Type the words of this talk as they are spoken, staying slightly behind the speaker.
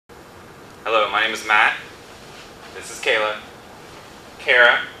Hello, my name is Matt. This is Kayla,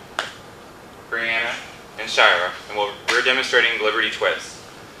 Kara, Brianna, and Shira, and we're demonstrating the Liberty Twist.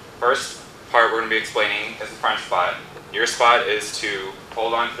 First part we're going to be explaining is the front spot. Your spot is to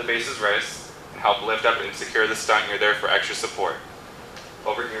hold on to the base's wrist and help lift up and secure the stunt. You're there for extra support.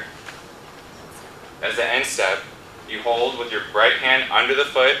 Over here. As the end step, you hold with your right hand under the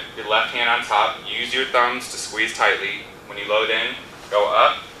foot, your left hand on top. Use your thumbs to squeeze tightly. When you load in, go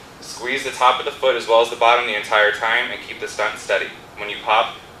up. Squeeze the top of the foot as well as the bottom the entire time and keep the stunt steady. When you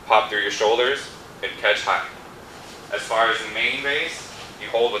pop through your shoulders and catch high. As far as the main base, you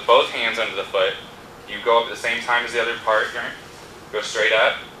hold with both hands under the foot. You go up at the same time as the other partner. Go straight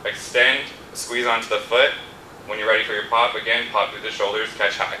up, extend, squeeze onto the foot. When you're ready for your pop, again, pop through the shoulders,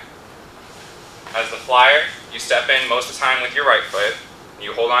 catch high. As the flyer, you step in most of the time with your right foot.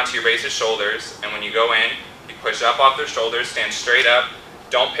 You hold onto your base's shoulders, and when you go in, you push up off their shoulders, stand straight up.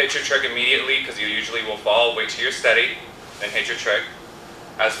 Don't pitch your trick immediately because you usually will fall. Wait till you're steady, then hit your trick.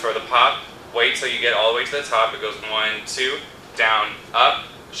 As for the pop, wait till you get all the way to the top. It goes 1, 2, down, up.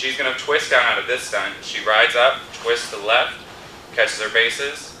 She's going to twist down out of this stunt. She rides up, twists to the left, catches her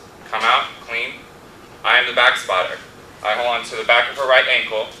bases, come out, clean. I am the back spotter. I hold on to the back of her right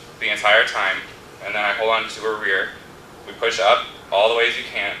ankle the entire time, and then I hold on to her rear. We push up all the way as you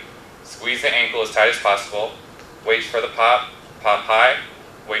can. Squeeze the ankle as tight as possible. Wait for the pop, pop high.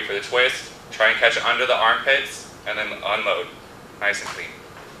 Wait for the twist, try and catch it under the armpits, and then unload. Nice and clean.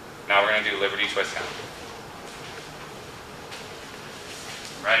 Now we're going to do Liberty Twist now.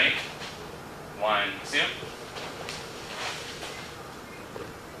 Ready? 1, 2.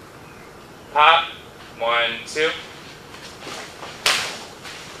 Pop. 1, 2.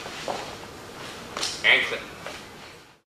 And clean.